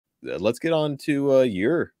let's get on to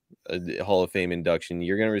your Hall of Fame induction.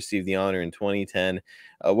 You're going to receive the honor in 2010.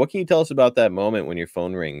 What can you tell us about that moment when your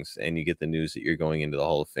phone rings and you get the news that you're going into the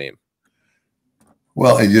Hall of Fame?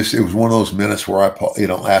 Well, it was one of those minutes where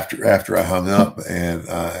after I hung up, and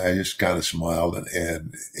I just kind of smiled,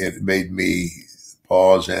 and it made me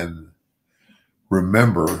pause and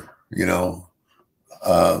remember, not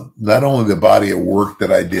only the body of work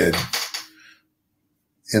that I did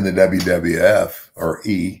in the WWF or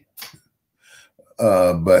E,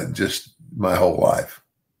 but just my whole life.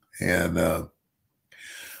 And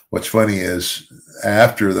what's funny is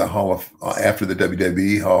after the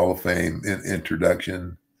WWE Hall of Fame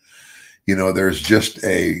introduction, there's just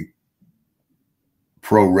a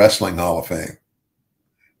Pro Wrestling Hall of Fame.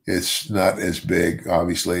 It's not as big,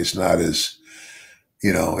 obviously. It's not as,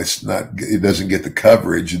 it doesn't get the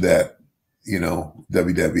coverage that,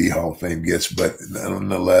 WWE Hall of Fame gets, but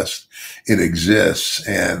nonetheless, it exists.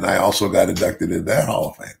 And I also got inducted into that Hall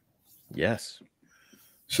of Fame. Yes.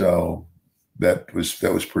 So that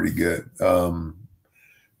was pretty good. But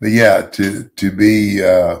yeah, to be,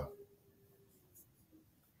 to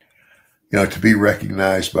be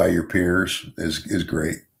recognized by your peers is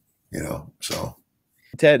great, so.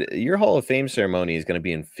 Ted, your Hall of Fame ceremony is going to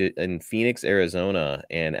be in Phoenix, Arizona.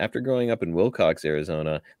 And after growing up in Wilcox,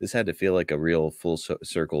 Arizona, this had to feel like a real full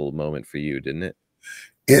circle moment for you, didn't it?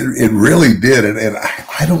 It really did. And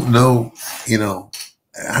I don't know,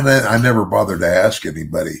 I never bothered to ask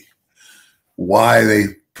anybody why they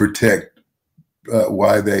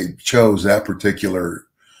chose that particular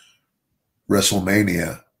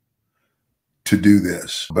WrestleMania to do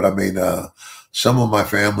this. But I mean, some of my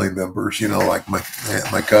family members, like my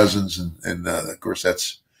cousins, and of course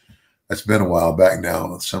that's been a while back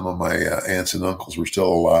now. Some of my aunts and uncles were still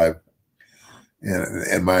alive,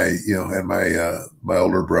 and my my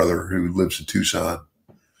older brother who lives in Tucson,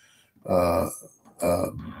 they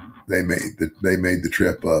made the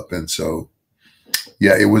trip up, and so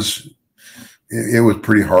yeah, it was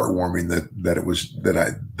pretty heartwarming that it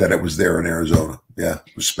was there in Arizona. Yeah,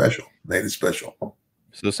 it was special. Made it special.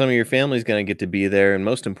 So some of your family's going to get to be there, and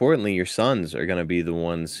most importantly, your sons are going to be the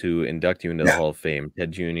ones who induct you into the Hall of Fame.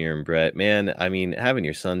 Ted Jr. and Brett. Man, I mean, having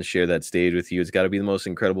your sons share that stage with you, it's got to be the most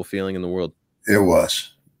incredible feeling in the world. It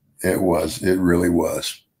was. It really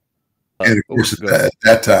was. And of course, at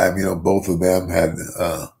that time, both of them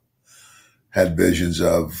had visions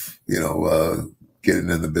of, getting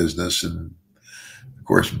in the business. And of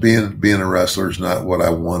course, being a wrestler is not what I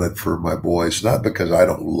wanted for my boys. Not because I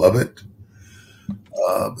don't love it.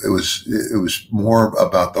 It was more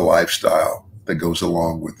about the lifestyle that goes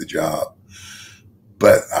along with the job.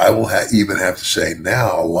 But I will even have to say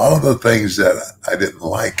now, a lot of the things that I didn't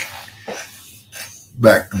like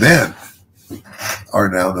back then are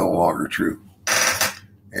now no longer true.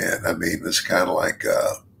 And I mean, it's kind of like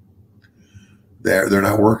they're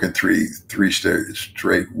not working three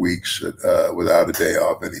straight weeks without a day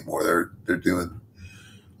off anymore. They're doing,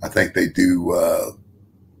 I think they do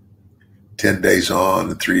 10 days on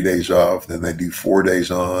and 3 days off. Then they do 4 days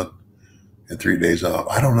on and 3 days off.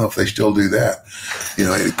 I don't know if they still do that.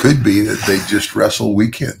 It could be that they just wrestle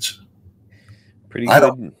weekends. Pretty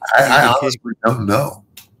good. I honestly don't know.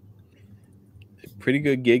 Pretty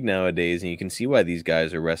good gig nowadays, and you can see why these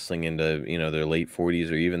guys are wrestling into their late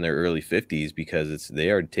 40s or even their early 50s, because they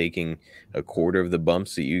are taking a quarter of the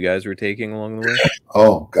bumps that you guys were taking along the way.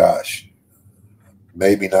 Oh gosh,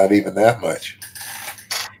 maybe not even that much.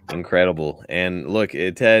 Incredible. And look,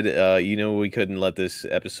 Ted, we couldn't let this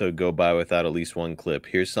episode go by without at least one clip.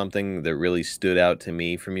 Here's something that really stood out to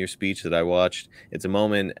me from your speech that I watched. It's a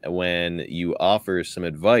moment when you offer some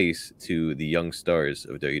advice to the young stars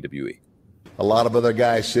of WWE. A lot of other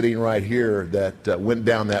guys sitting right here that went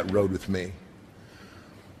down that road with me.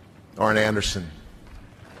 Arn Anderson,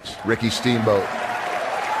 Ricky Steamboat,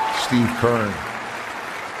 Steve Kern.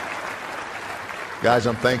 Guys,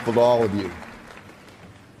 I'm thankful to all of you.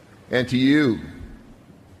 And to you,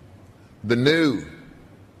 the new,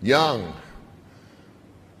 young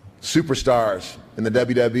superstars in the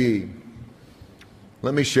WWE,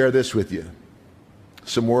 let me share this with you.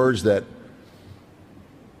 Some words that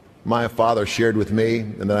my father shared with me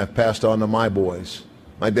and that I've passed on to my boys.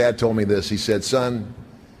 My dad told me this. He said, son,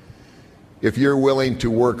 if you're willing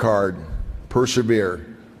to work hard, persevere,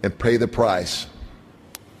 and pay the price,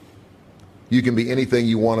 you can be anything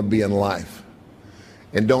you want to be in life.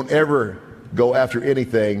 And don't ever go after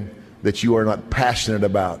anything that you are not passionate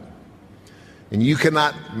about. And you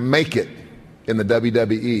cannot make it in the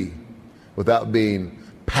WWE without being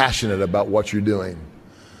passionate about what you're doing.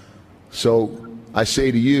 So I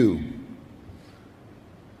say to you,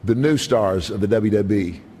 the new stars of the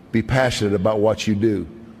WWE, Be passionate about what you do.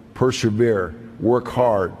 Persevere, work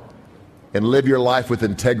hard, and live your life with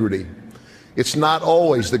integrity. It's not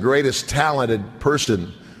always the greatest talented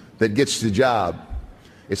person that gets the job.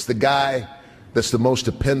 It's the guy that's the most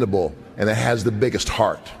dependable and that has the biggest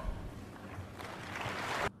heart.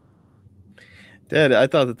 Ted, I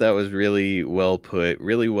thought that that was really well put,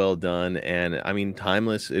 really well done, and I mean,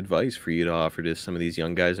 timeless advice for you to offer to some of these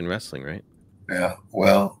young guys in wrestling, right? Yeah.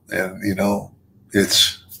 Well, and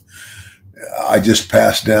I just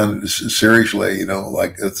passed down seriously,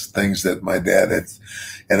 like it's things that my dad had,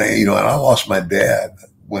 and I lost my dad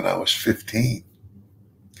when I was 15.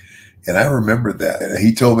 And I remember that. And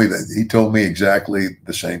he told me exactly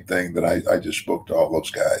the same thing that I just spoke to all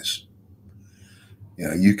those guys.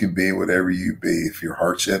 You can be whatever you be if your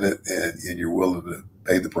heart's in it and you're willing to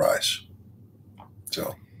pay the price.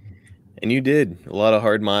 So. And you did a lot of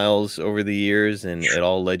hard miles over the years, and it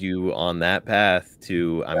all led you on that path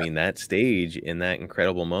to, I mean, that stage in that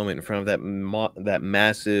incredible moment in front of that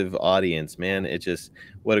massive audience, man. It just,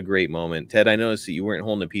 what a great moment. Ted, I noticed that you weren't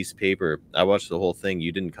holding a piece of paper. I watched the whole thing.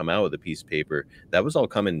 You didn't come out with a piece of paper. That was all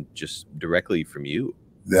coming just directly from you.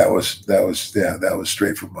 That was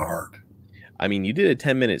straight from my heart. I mean, you did a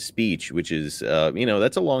 10-minute speech, which is,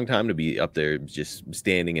 that's a long time to be up there just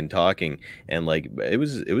standing and talking. And like, it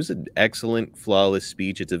was an excellent, flawless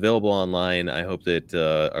speech. It's available online. I hope that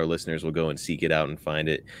our listeners will go and seek it out and find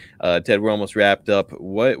it. Ted, we're almost wrapped up.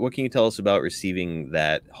 What can you tell us about receiving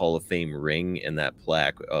that Hall of Fame ring and that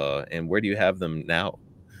plaque? And where do you have them now?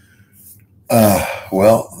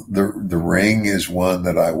 Well, the ring is one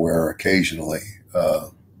that I wear occasionally,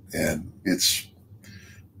 and it's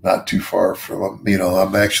not too far from,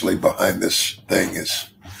 I'm actually behind this thing is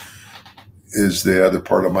the other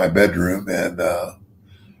part of my bedroom. And,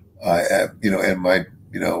 I have, and my,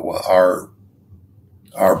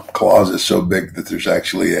 our closet is so big that there's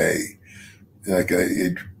actually a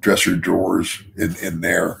dresser drawers in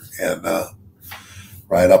there. And,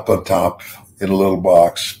 right up on top in a little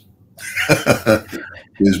box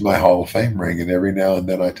is my Hall of Fame ring. And every now and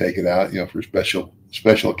then I take it out, for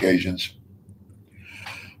special occasions.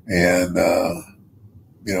 And,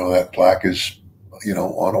 that plaque is,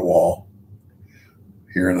 on a wall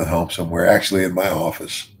here in the home somewhere, actually in my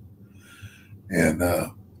office. And,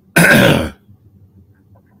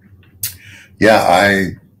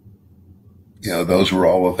 those were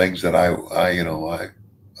all the things that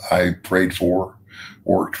I prayed for,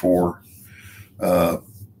 worked for.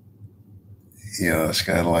 It's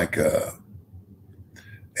kind of like,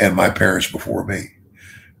 and my parents before me.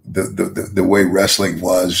 The way wrestling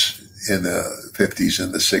was in the 50s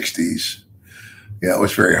and the 60s, it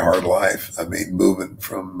was a very hard life. I mean, moving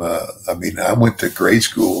from, I went to grade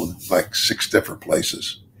school in like 6 different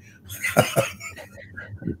places.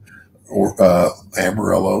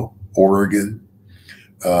 Amarillo, Oregon,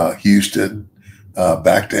 Houston,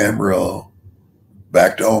 back to Amarillo,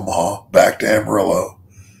 back to Omaha, back to Amarillo,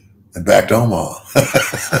 and back to Omaha.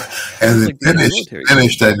 And then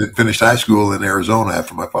finished high school in Arizona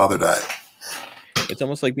after my father died. It's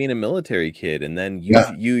almost like being a military kid, and then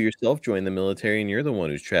you yourself join the military, and you're the one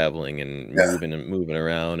who's traveling and moving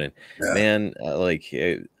around. And man, a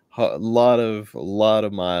lot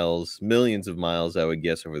of miles, millions of miles, I would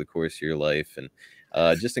guess, over the course of your life, and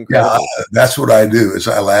just incredible. Yeah, that's what I do. Is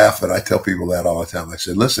I laugh and I tell people that all the time. I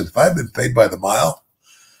said, listen, if I'd been paid by the mile,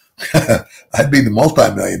 I'd be the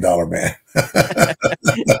multi-million-dollar man.